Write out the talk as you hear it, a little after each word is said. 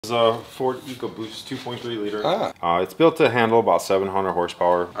It's a Ford EcoBoost 2.3 liter. It's built to handle about 700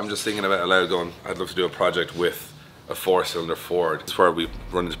 horsepower. I'm just thinking about it aloud going, I'd love to do a project with a 4-cylinder Ford. It's where we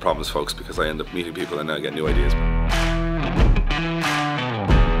run into problems, folks, because I end up meeting people and I get new ideas.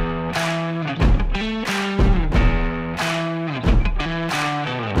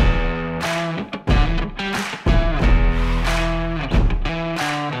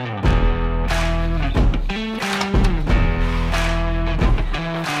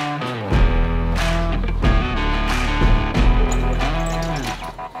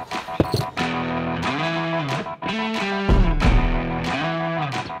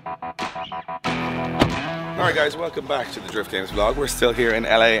 Alright guys, welcome back to the Drift Games vlog. We're still here in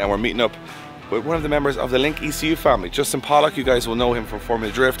LA and we're meeting up with one of the members of the Link ECU family, Justin Pawlak. You guys will know him from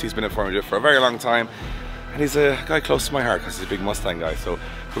Formula Drift. He's been in Formula Drift for a very long time and he's a guy close to my heart because he's a big Mustang guy. So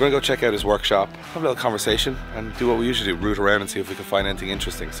we're going to go check out his workshop, have a little conversation and do what we usually do, root around and see if we can find anything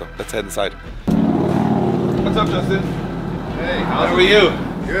interesting. So let's head inside. What's up, Justin? Hey, how are you?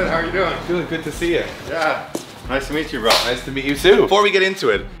 Good, how are you doing? Good to see you. Yeah. Nice to meet you, bro. Nice to meet you too. Before we get into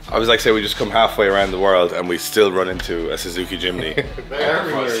it, I was like, say we just come halfway around the world and we still run into a Suzuki Jimny. They're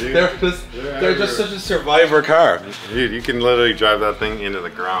everywhere, dude. They're just such a survivor car. Dude, you can literally drive that thing into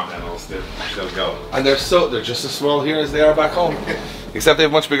the ground and it'll still go. And they're just as small here as they are back home. Except they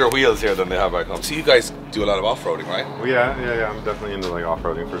have much bigger wheels here than they have back home. So you guys do a lot of off-roading, right? Well, yeah, I'm definitely into like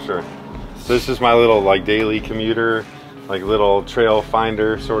off-roading for sure. So this is my little like daily commuter, like little trail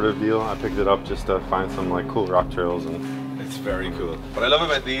finder sort of deal. I picked it up just to find some like cool rock trails, and it's very cool. What I love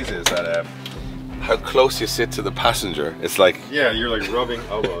about these is that how close you sit to the passenger. It's like, yeah, you're like rubbing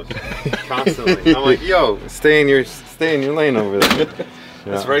elbows constantly. I'm like, yo, stay in your lane over there. Yeah.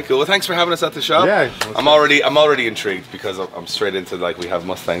 That's very cool. Well, thanks for having us at the shop. Yeah, I'm already intrigued because I'm straight into like we have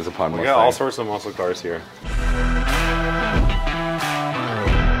Mustangs upon Mustangs. We got all sorts of muscle cars here.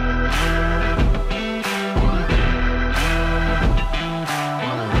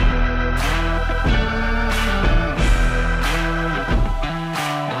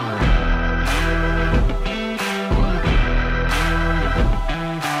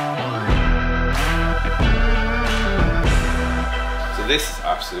 This is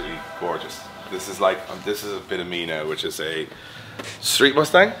absolutely gorgeous. This is a bit of me now, which is a street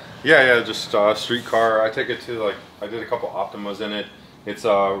Mustang. Yeah, just a street car. I take it to I did a couple Optimas in it. It's a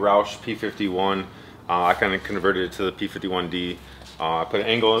Roush P51. I kind of converted it to the P51D. I put an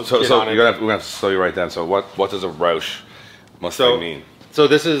angle on it. We're gonna have to slow you right down. So what does a Roush Mustang mean? So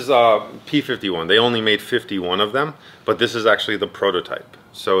this is P51. They only made 51 of them, but this is actually the prototype.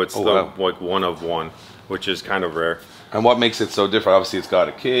 So it's like one of one, which is kind of rare. And what makes it so different? Obviously, it's got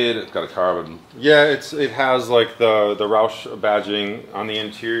a kit, it's got a carbon. Yeah, it has like the Roush badging on the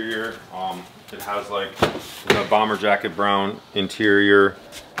interior. It has like the bomber jacket brown interior.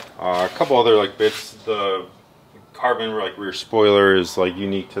 A couple other like bits. The carbon like rear spoiler is like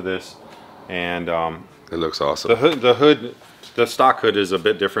unique to this, and it looks awesome. The stock hood is a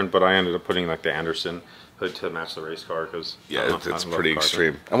bit different, but I ended up putting like the Anderson hood to match the race car because yeah, it's pretty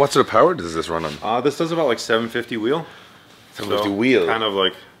extreme. And what sort of power does this run on? This does about like 750 wheel. 750 wheel. Kind of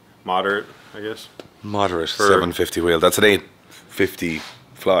like moderate, I guess. Moderate 750 wheel. That's an 850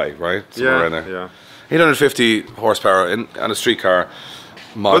 fly, right? Somewhere around there. Yeah. 850 horsepower on a street car.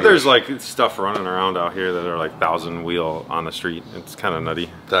 Moderate. But there's like stuff running around out here that are like 1,000 wheel on the street. It's kind of nutty.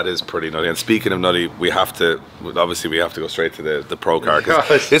 That is pretty nutty. And speaking of nutty, we have to go straight to the pro car.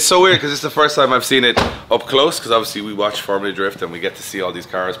 It's so weird because it's the first time I've seen it up close, because obviously we watch Formula Drift and we get to see all these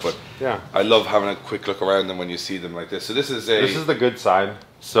cars, but yeah, I love having a quick look around them when you see them like this. So this is the good side.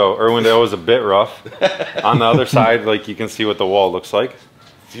 So Irwindale was a bit rough. On the other side, like you can see what the wall looks like.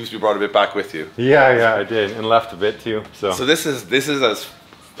 Seems you brought a bit back with you. Yeah, I did, and left a bit too. So this is as,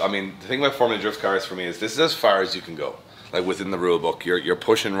 I mean, the thing about Formula Drift cars for me is this is as far as you can go. Like within the rule book, you're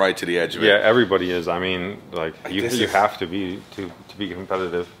pushing right to the edge of it. Yeah, everybody is. I mean, like you have to be to be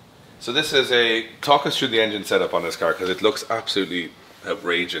competitive. So this is talk us through the engine setup on this car, because it looks absolutely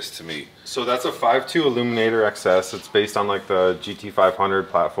outrageous to me. So that's a 5.2 Illuminator XS. It's based on like the GT500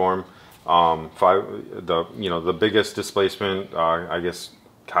 platform. The biggest displacement, I guess,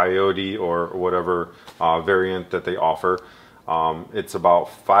 Coyote or whatever variant that they offer. It's about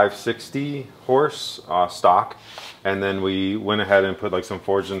 560 horse stock, and then we went ahead and put like some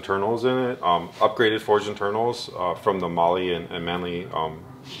forged internals in it, upgraded forged internals from the Molly and Manly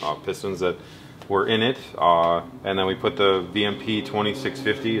pistons that were in it, and then we put the VMP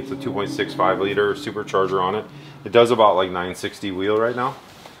 2650. It's a 2.65 liter supercharger on it. It does about like 960 wheel right now,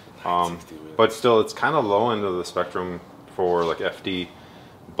 but still it's kind of low end of the spectrum for like FD,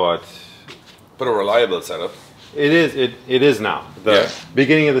 but a reliable setup. It is. It is now. The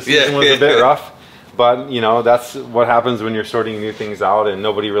beginning of the season was a bit rough, but you know that's what happens when you're sorting new things out, and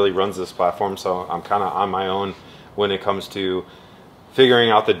nobody really runs this platform. So I'm kind of on my own when it comes to figuring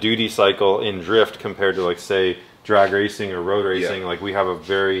out the duty cycle in drift compared to like say drag racing or road racing. Like we have a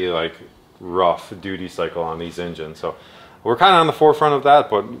very like rough duty cycle on these engines, so we're kind of on the forefront of that.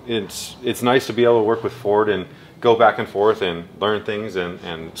 But it's nice to be able to work with Ford and go back and forth and learn things and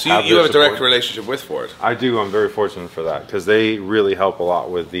so you have a direct relationship with Ford. I do. I'm very fortunate for that because they really help a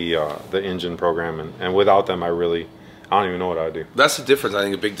lot with the engine program, and without them I don't even know what I would do. That's the difference. I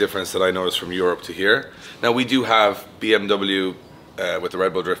think a big difference that I noticed from Europe to here. Now we do have BMW with the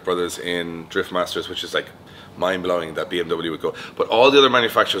Red Bull Drift Brothers in Drift Masters, which is like mind-blowing that BMW would go, but all the other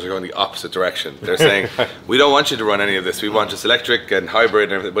manufacturers are going the opposite direction. They're saying we don't want you to run any of this, we want just electric and hybrid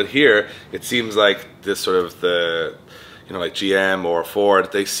and everything. But here it seems like this sort of the, you know, like GM or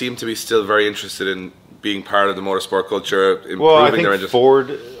Ford, they seem to be still very interested in being part of the motorsport culture, improving well, I think their engines.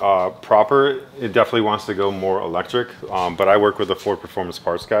 Ford proper, it definitely wants to go more electric, but I work with the Ford Performance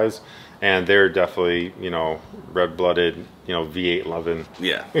Parts guys, and they're definitely, you know, red-blooded, you know, V8 loving.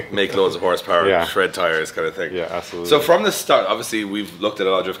 Yeah, make loads of horsepower, shred tires kind of thing. Yeah, absolutely. So from the start, obviously we've looked at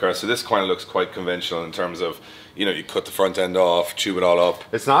a lot of drift cars, so this kind of looks quite conventional in terms of, you know, you cut the front end off, tube it all up.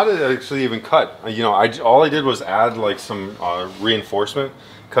 It's not actually even cut. You know, all I did was add like some reinforcement,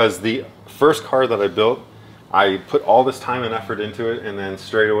 because the first car that I built, I put all this time and effort into it, and then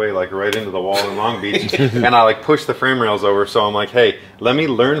straight away, like right into the wall in Long Beach, and I like pushed the frame rails over. So I'm like, hey, let me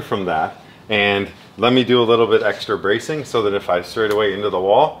learn from that, and let me do a little bit extra bracing so that if I straight away into the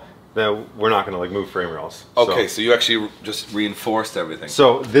wall, then we're not going to like move frame rails. Okay, so you actually just reinforced everything.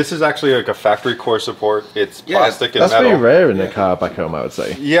 So this is actually like a factory core support. It's plastic and that's metal. very rare in a car back home, I would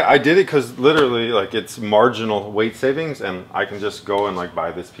say. Yeah, I did it because literally like it's marginal weight savings, and I can just go and like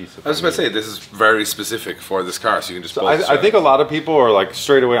buy this piece of. I was about to say, this is very specific for this car, so you can just. So I think a lot of people are like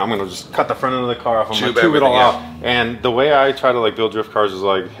straight away, I'm going to just cut the front end of the car off. I'm going to tube it all out. And the way I try to like build drift cars is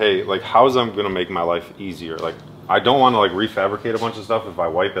like, hey, like how's I'm going to make my life easier? Like I don't want to like refabricate a bunch of stuff if I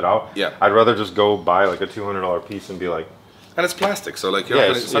wipe it out. Yeah. I'd rather just go buy like a $200 piece and be like. And it's plastic, so like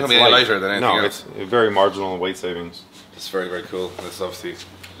it's not going to be any lighter than anything else. No, it's very marginal in weight savings. It's very, very cool. This obviously.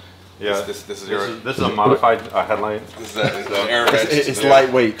 Yeah. This is a modified headlight. This is an air vent. It's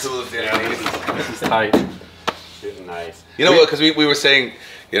lightweight. Cool as the This is tight. Nice. You know what? Because we were saying,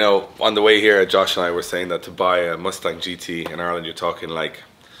 you know, on the way here, Josh and I were saying that to buy a Mustang GT in Ireland, you're talking like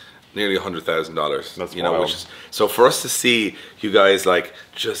nearly $100,000. That's you know, wild. which is so for us to see you guys like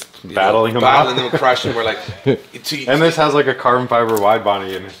just battling them and crashing. We're like, and this has like a carbon fiber wide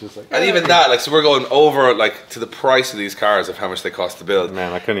body, and it's just like, and even that, like, so we're going over like to the price of these cars of how much they cost to build.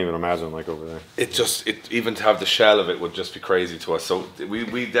 Man, I couldn't even imagine like over there. It even to have the shell of it would just be crazy to us. So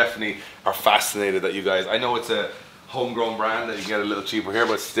we definitely are fascinated that you guys. I know it's a homegrown brand that you get a little cheaper here,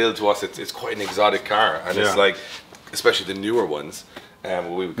 but still to us it's quite an exotic car, and it's like, especially the newer ones.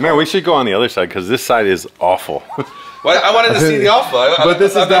 Man, we should go on the other side because this side is awful. Well, I wanted to see the alpha, but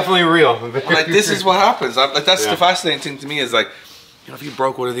this is definitely real. Like, this is what happens. Like, that's the fascinating thing to me is like, you know, if you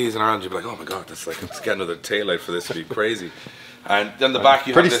broke one of these in Ireland, you'd be like, oh my god, that's like, let's get another taillight for this. It'd be crazy. And then the back,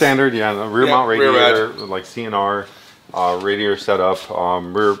 you pretty have this, standard, the rear mount radiator, like CNR radiator setup.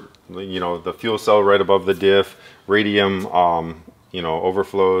 Rear, you know, the fuel cell right above the diff, radium, you know,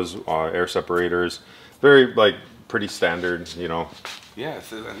 overflows, air separators. Very like pretty standard, you know. Yeah,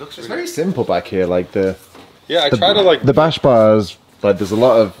 it looks it's very simple back here, like the. Yeah, I try to like the bash bars. Like there's a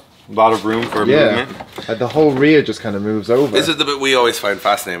lot of room for movement. Like the whole rear just kind of moves over. This is the bit we always find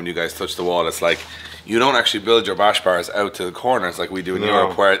fascinating when you guys touch the wall. It's like you don't actually build your bash bars out to the corners like we do in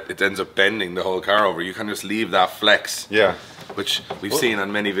Europe, where it ends up bending the whole car over. You can just leave that flex. Yeah. Which we've seen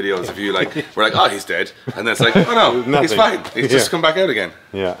on many videos of you, like, we're like, oh, he's dead. And then it's like, oh no, he's fine. He's just come back out again.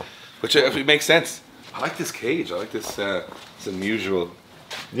 Yeah. Which it makes sense. I like this cage. I like this. It's unusual.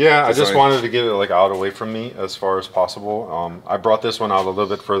 Yeah, I just wanted to get it like out away from me as far as possible. I brought this one out a little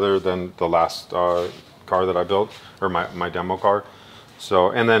bit further than the last car that I built, or my demo car.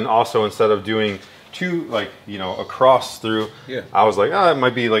 So, and then also instead of doing two, like, you know, across through, I was like, it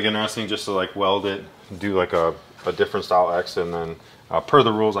might be like interesting just to like weld it, do like a different style X, and then per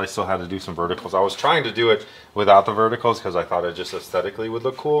the rules I still had to do some verticals. I was trying to do it without the verticals because I thought it just aesthetically would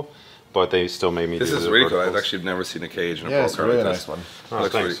look cool, but they still made me do the verticals. This is really cool. I've actually never seen a cage in a pro car. It's a really nice one. It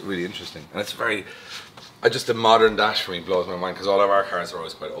looks really, really interesting, and it's very. Just the modern dash for me blows my mind because all of our cars are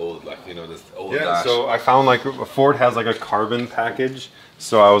always quite old, like, you know, this old dash. So I found like Ford has like a carbon package,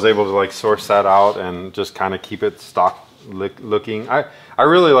 so I was able to like source that out and just kind of keep it stock looking. I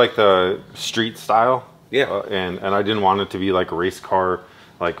really like the street style. Yeah. And I didn't want it to be like race car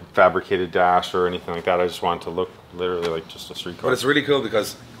like fabricated dash or anything like that. I just wanted to look literally like just a street car. But it's really cool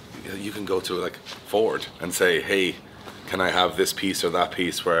because you can go to like Ford and say, hey, can I have this piece or that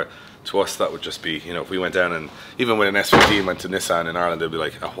piece, where to us that would just be, you know, if we went down and even when an S15 went to Nissan in Ireland, they'd be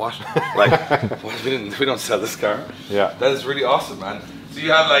like, oh, what? Like, what? We don't sell this car. Yeah. That is really awesome, man. So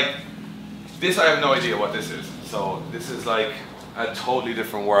you have like, this I have no idea what this is. So this is like a totally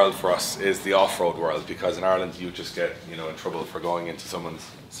different world for us, is the off-road world, because in Ireland you just get, you know, in trouble for going into someone's.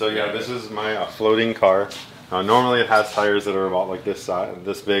 So yeah, this is my floating car. Normally it has tires that are about like this size,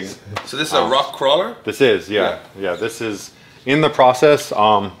 this big. So this is a rock crawler? This is, yeah. This is in the process.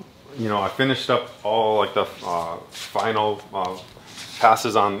 You know, I finished up all like the final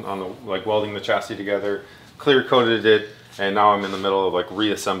passes on the like welding the chassis together, clear coated it, and now I'm in the middle of like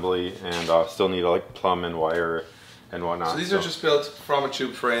reassembly and still need to like plumb and wire and whatnot. So these are just built from a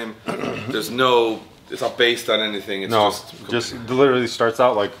tube frame. There's no, it's not based on anything. It's just literally starts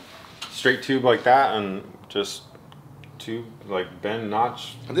out like straight tube like that, and just tube like bend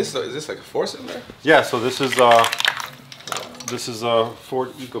notch. And this is this like a 4-cylinder? Yeah. So this is a Ford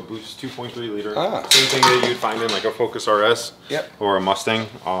EcoBoost 2.3 liter. Same thing that you'd find in like a Focus RS or a Mustang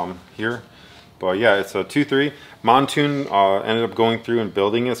here. But yeah, it's a 2.3. Montoon ended up going through and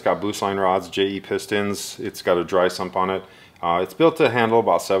building it. It's got boost line rods, JE pistons. It's got a dry sump on it. It's built to handle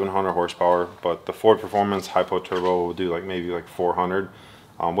about 700 horsepower, but the Ford Performance Hypo Turbo will do like maybe like 400,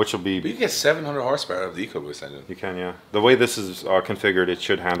 which will be... But you get 700 horsepower out of the EcoBoost engine. You can, yeah. The way this is configured, it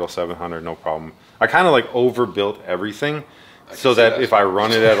should handle 700, no problem. I kind of like overbuilt everything so that if I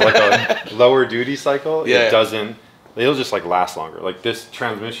run it at like a lower duty cycle, it doesn't... It'll just like last longer. Like this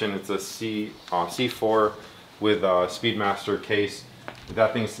transmission, it's a C4 with a Speedmaster case.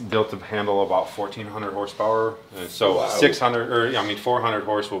 That thing's built to handle about 1,400 horsepower. And so 600, or I mean 400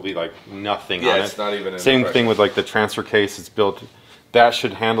 horse will be like nothing on it. It's not even. Same thing with like the transfer case. It's built, that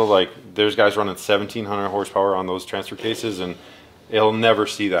should handle like, there's guys running 1,700 horsepower on those transfer cases, and it'll never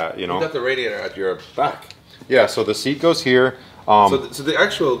see that, you know. You got the radiator at your back. Yeah, so the seat goes here. So the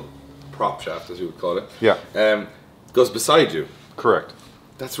actual prop shaft, as you would call it, goes beside you. Correct.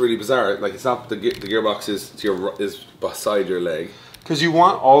 That's really bizarre. Like, it's not the gearbox is beside your leg. Because you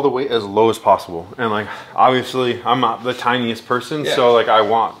want all the weight as low as possible, and like obviously I'm not the tiniest person, so like I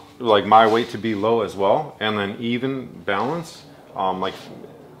want like my weight to be low as well, and then even balance. Like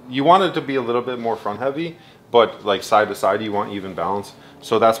you want it to be a little bit more front heavy, but like side to side you want even balance.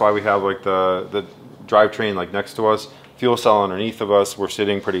 So that's why we have like the drivetrain like next to us, fuel cell underneath of us. We're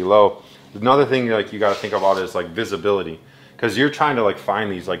sitting pretty low. Another thing like you got to think about is like visibility, because you're trying to like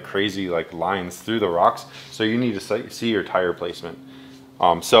find these like crazy like lines through the rocks, so you need to see your tire placement.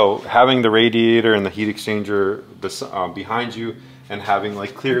 So having the radiator and the heat exchanger behind you, and having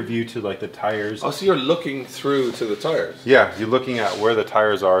like clear view to like the tires. Oh, so you're looking through to the tires? Yeah, you're looking at where the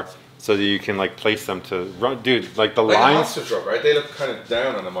tires are, so that you can like place them to run. Dude, like the like lines. A monster truck, right? They look kind of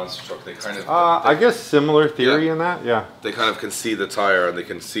down on a monster truck. They kind of. I guess similar theory in that. Yeah. They kind of can see the tire and they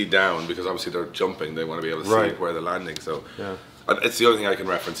can see down, because obviously they're jumping. They want to be able to see where they're landing. So it's the only thing I can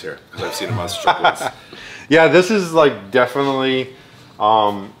reference here, because I've seen a monster truck once. Yeah, this is like definitely.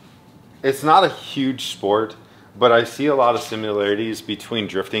 It's not a huge sport, but I see a lot of similarities between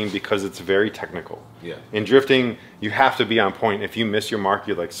drifting, because it's very technical. Yeah. In drifting, you have to be on point. If you miss your mark,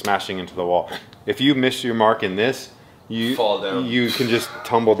 you're like smashing into the wall. If you miss your mark in this, you fall down. You can just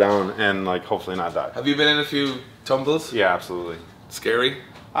tumble down and like hopefully not die. Have you been in a few tumbles? Yeah, absolutely. Scary?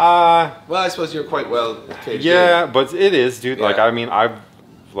 Well, I suppose you're quite well caged in. But it is, dude. Like, I mean, I've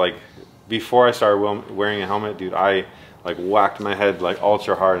like before I started wearing a helmet, dude, I like whacked my head like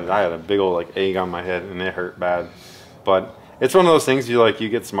ultra hard, and I had a big old like egg on my head, and it hurt bad. But it's one of those things, you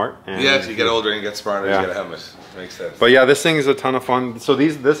get smart. And so you get older and you get smarter and you get a helmet. Makes sense. But yeah, this thing is a ton of fun. So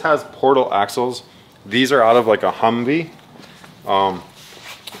this has portal axles. These are out of like a Humvee.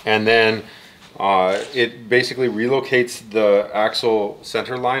 And then it basically relocates the axle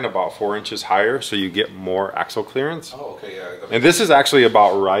center line about 4 inches higher, so you get more axle clearance. Oh, okay, yeah. And this is actually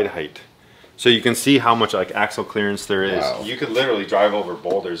about ride height. So you can see how much like axle clearance there is. Wow. You could literally drive over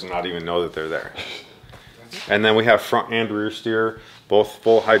boulders and not even know that they're there. And then we have front and rear steer, both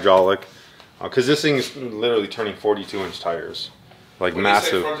full hydraulic. Because this thing is literally turning 42-inch tires. Like when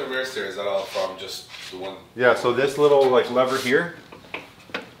massive. You say front and rear steer, is that all from just the one? Yeah, so this little like lever here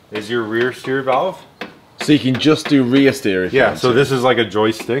is your rear steer valve. So you can just do rear steer if you want so this is like a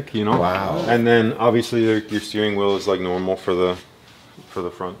joystick, you know? Wow. And then obviously your steering wheel is like normal for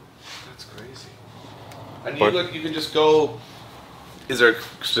the front. And you can just go. Is there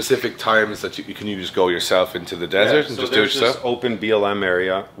specific times that you can just go yourself into the desert and so just do it there's yourself? this open BLM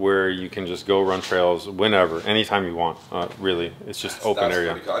area where you can just go run trails whenever, anytime you want. Really, it's just open That's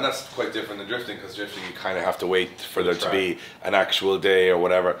area. pretty cool. And that's quite different than drifting, because drifting you kind of have to wait for there to be an actual day or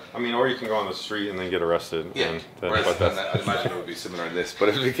whatever. I mean, or you can go on the street and then get arrested. Yeah, and whereas, but that's, I imagine it would be similar in this. But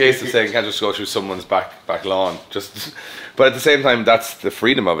if it's the case of saying you can't just go through someone's back lawn, but at the same time, that's the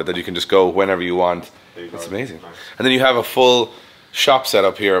freedom of it, that you can just go whenever you want. It's amazing. Nice. And then you have a full shop set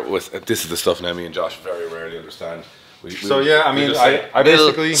up here with, this is the stuff now me and Josh very rarely understand. Yeah, I mean, I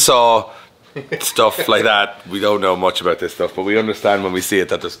basically saw stuff like that. We don't know much about this stuff, but we understand when we see it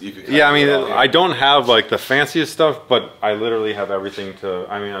that you can. Yeah, I mean, I don't have like the fanciest stuff, but I literally have everything to.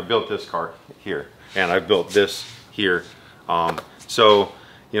 I mean, I built this car here, and I built this here. So,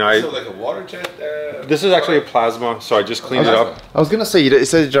 you know, like a water jet. This is actually a plasma, so I just cleaned it up. I was going to say, you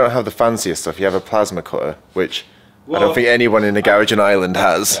said you don't have the fanciest stuff. You have a plasma cutter, which I don't think anyone in the garage in Ireland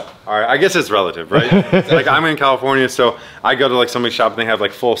has. Yeah. All right, I guess it's relative, right? Like, I'm in California, so I go to like somebody's shop and they have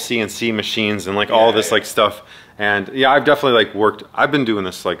like full CNC machines and like all this like stuff. And yeah, I've definitely like worked. I've been doing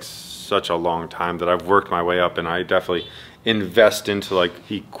this like such a long time that I've worked my way up, and I definitely invest into like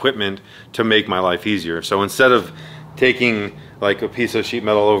equipment to make my life easier. So instead of taking like a piece of sheet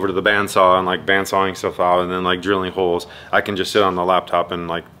metal over to the bandsaw and like bandsawing stuff out and then like drilling holes, I can just sit on the laptop and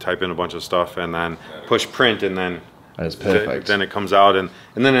like type in a bunch of stuff and then push print, and then it's perfect. Then it comes out, and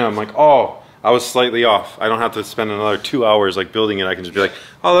then I'm like, oh, I was slightly off. I don't have to spend another 2 hours like building it. I can just be like,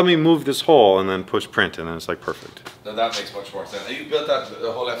 oh, let me move this hole and then push print, and then it's like perfect. Now that makes much more sense. And you built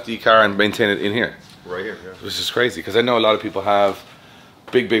the whole FD car and maintain it in here? Right here, yeah. Which is crazy, because I know a lot of people have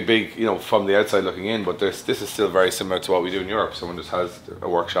big, you know, from the outside looking in, but this is still very similar to what we do in Europe. Someone just has a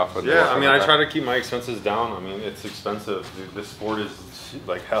workshop. And yeah, I mean, I try to keep my expenses down. I mean, it's expensive. Dude, this sport is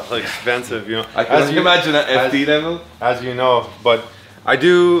like hella expensive, you know. I can imagine at FD level. As you know, but I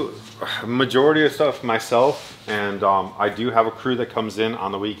do majority of stuff myself, and I do have a crew that comes in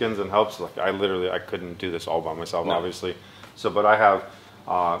on the weekends and helps. Like I couldn't do this all by myself, obviously. So, but I have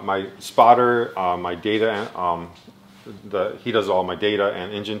my spotter, my data, he does all my data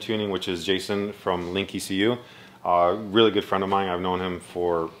and engine tuning, which is Jason from Link ECU. Really good friend of mine. I've known him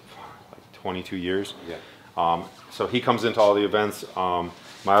for like 22 years. Yeah. So he comes into all the events.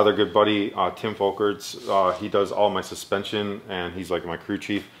 My other good buddy, Tim Folkerts, he does all my suspension, and he's like my crew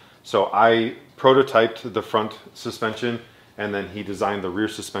chief. So I prototyped the front suspension, and then he designed the rear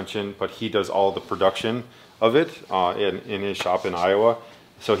suspension, but he does all the production of it in his shop in Iowa.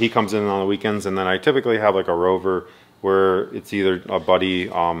 So he comes in on the weekends, and then I typically have like a rover where it's either a buddy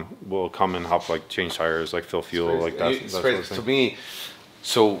will come and help like change tires, like fill fuel, like that. It's crazy. To me,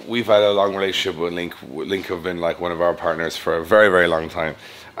 so we've had a long relationship with Link. Link have been like one of our partners for a very, very long time.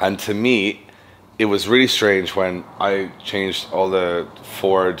 And to me, it was really strange when I changed all the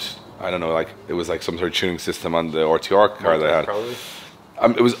Ford, I don't know, like it was like some sort of tuning system on the RTR car that I had.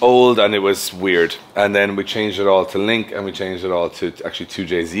 It was old and it was weird. And then we changed it all to Link, and we changed it all to actually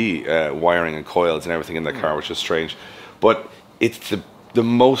 2JZ wiring and coils and everything in the car, which is strange. But it's the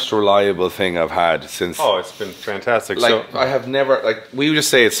most reliable thing I've had since. Oh, it's been fantastic. Like, so I have never, like, we just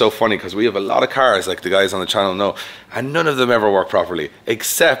say it's so funny because we have a lot of cars, like the guys on the channel know, and none of them ever work properly,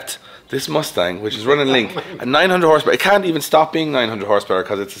 except this Mustang, which is running Link, a 900 horsepower. It can't even stop being 900 horsepower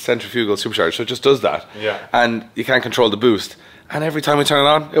because it's a centrifugal supercharger, so it just does that. Yeah. And you can't control the boost. And every time we turn it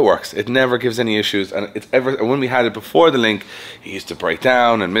on, it works. It never gives any issues. And and when we had it before the Link, it used to break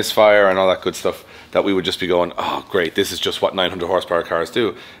down and misfire and all that good stuff, that we would just be going, oh great, this is just what 900 horsepower cars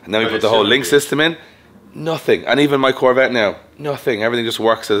do. And then we put the whole Link system in, nothing. And even my Corvette now, nothing. Everything just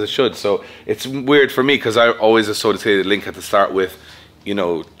works as it should. So it's weird for me because I always associated Link at the start with, you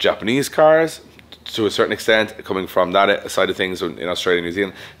know, Japanese cars to a certain extent, coming from that side of things in Australia and New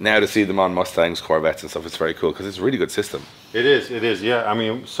Zealand. Now to see them on Mustangs, Corvettes and stuff, it's very cool because it's a really good system. It is, yeah. I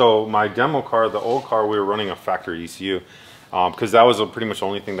mean, so my demo car, the old car, we were running a factory ECU because that was pretty much the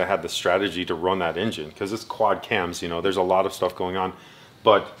only thing that had the strategy to run that engine, because it's quad cams, you know, there's a lot of stuff going on.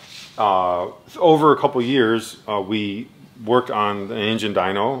 But over a couple years, we worked on an engine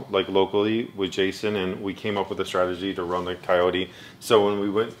dyno, like locally with Jason, and we came up with a strategy to run the Coyote. So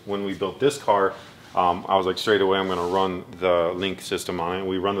when we built this car, I was like, straight away I'm going to run the Link system on it.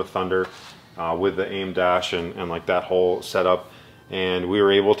 We run the Thunder with the AIM dash and like that whole setup, and we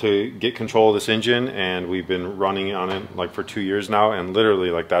were able to get control of this engine, and we've been running on it like for 2 years now, and literally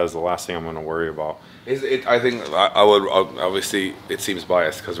like that is the last thing I'm going to worry about. I think I would, obviously it seems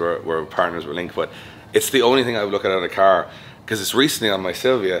biased because we're partners with Link, but it's the only thing I would look at in a car, because it's recently on my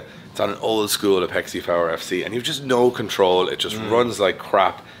Silvia. It's on an old school Apexi Power FC, and you've just no control. It just runs like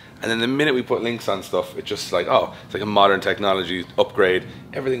crap. And then the minute we put links on stuff, it's just like, oh, it's like a modern technology upgrade.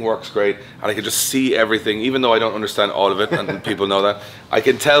 Everything works great, and I can just see everything, even though I don't understand all of it, and people know that. I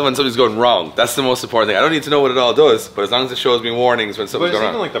can tell when something's going wrong. That's the most important thing. I don't need to know what it all does, but as long as it shows me warnings when something's going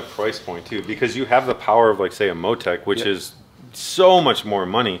wrong. But it's even like the price point too, because you have the power of like say a Motec, which is so much more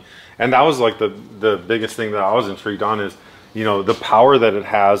money, and that was like the biggest thing that I was intrigued on is, you know, the power that it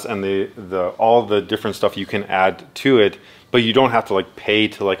has and the all the different stuff you can add to it. But you don't have to like pay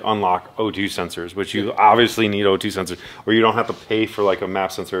to like unlock O2 sensors, which you obviously need O2 sensors, or you don't have to pay for like a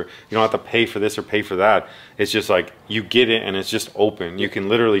map sensor. You don't have to pay for this or pay for that. It's just like you get it and it's just open. You can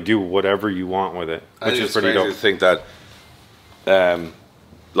literally do whatever you want with it, which is pretty dope. I think that,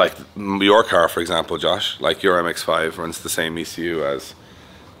 like your car, for example, Josh, like your MX-5 runs the same ECU as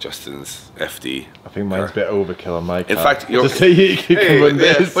Justin's FD. I think mine's a bit overkill on my car. In fact, you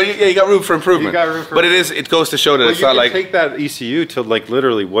got room for improvement. But it goes to show that it's not like take that ECU to like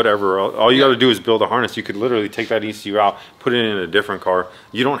literally whatever. All you got to do is build a harness. You could literally take that ECU out, put it in a different car.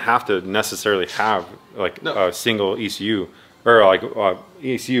 You don't have to necessarily have like a single ECU or like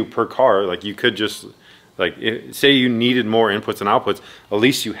ECU per car. Like you could just like say you needed more inputs and outputs. At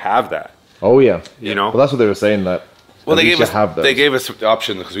least you have that. Oh yeah, you know. Well, that's what they were saying that. Well, they gave us the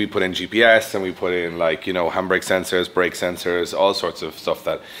option because we put in GPS and we put in like, you know, handbrake sensors, brake sensors, all sorts of stuff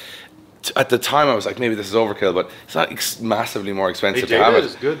that at the time I was like, maybe this is overkill, but it's not massively more expensive to have it.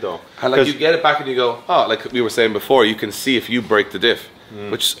 It's good though. And like you get it back and you go, oh, like we were saying before, you can see if you break the diff.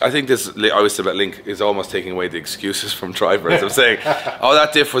 Which I think this, I always say about Link, is almost taking away the excuses from drivers. I'm saying, oh,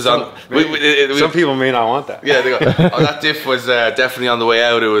 that diff was on. Some people may not want that. Yeah, they go, oh, that diff was definitely on the way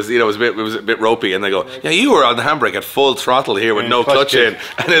out. It was, you know, it was a bit ropey, and they go, yeah, you were on the handbrake at full throttle here with no clutch in,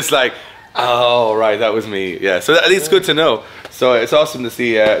 and it's like, oh, right, that was me. Yeah, so at least it's good to know. So it's awesome to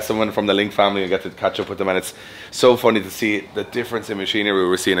see someone from the Link family and get to catch up with them, and it's so funny to see the difference in machinery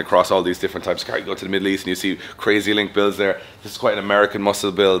we're seeing across all these different types of cars. You go to the Middle East and you see crazy Link builds there. This is quite an American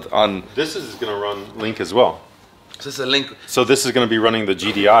muscle build on. This is going to run Link as well. So this is a Link. So this is going to be running the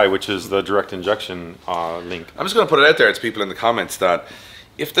GDI, which is the direct injection Link. I'm just going to put it out there to people in the comments that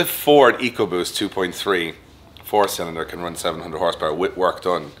if the Ford EcoBoost 2.3 4-cylinder can run 700 horsepower with work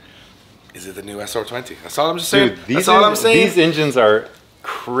done, is it the new SR20? That's all I'm just saying. Dude, that's all I'm saying. These engines are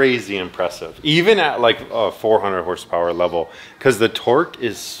crazy impressive, even at like a 400 horsepower level, because the torque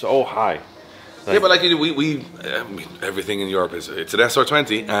is so high. Like, yeah, but like I mean, everything in Europe it's an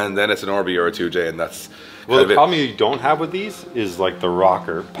SR20 and then it's an Orbi or a 2J, and that's. Well, the problem you don't have with these is like the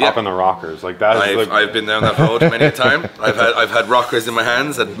rocker, popping the rockers, like that. I've been down that road many a time. I've had rockers in my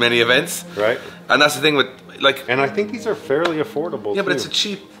hands at many events. Right. And that's the thing with like. And I think these are fairly affordable. Yeah, but it's a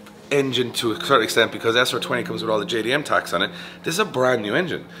cheap engine to a certain extent because SR20 comes with all the JDM tax on it. This is a brand new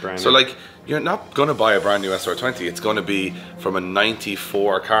engine. So like you're not going to buy a brand new SR20. It's going to be from a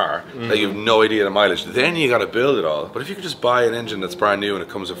 94 car that you have no idea the mileage. Then you got to build it all. But if you could just buy an engine that's brand new and it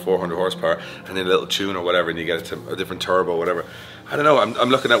comes with 400 horsepower and then a little tune or whatever, and you get it to a different turbo or whatever. I don't know. I'm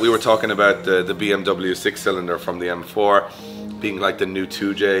looking at, we were talking about the BMW 6-cylinder from the M4 being like the new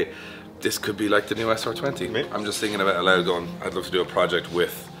 2J. This could be like the new SR20. Maybe. I'm just thinking about it aloud going, I'd love to do a project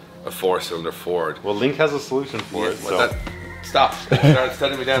with a 4-cylinder Ford. Well, Link has a solution for it. Well, so. Stop! Start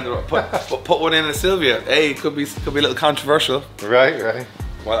sending me down the road. Put one in a Sylvia. Hey, it could be a little controversial. Right.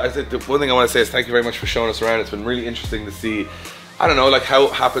 Well, I think the one thing I want to say is thank you very much for showing us around. It's been really interesting to see. I don't know, like how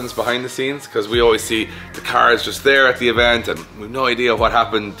it happens behind the scenes, because we always see the cars just there at the event, and we've no idea what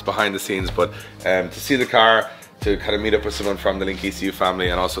happened behind the scenes. But to see the car, to kind of meet up with someone from the Link ECU family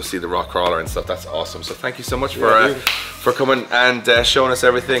and also see the rock crawler and stuff, that's awesome. So thank you so much for coming and showing us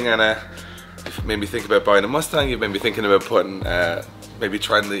everything, and you've made me think about buying a Mustang. You've made me thinking about putting maybe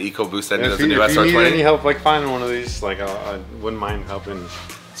trying the EcoBoost engine as a new SR20. If you need any help like finding one of these, like I wouldn't mind helping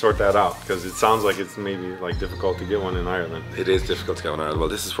sort that out, because it sounds like it's maybe like difficult to get one in Ireland. It is difficult to get one in Ireland. Well,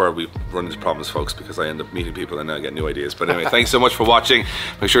 this is where we run into problems, folks, because I end up meeting people and I get new ideas. But anyway, thanks so much for watching.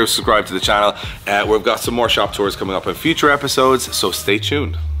 Make sure to subscribe to the channel. We've got some more shop tours coming up in future episodes, so stay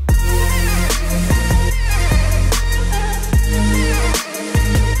tuned.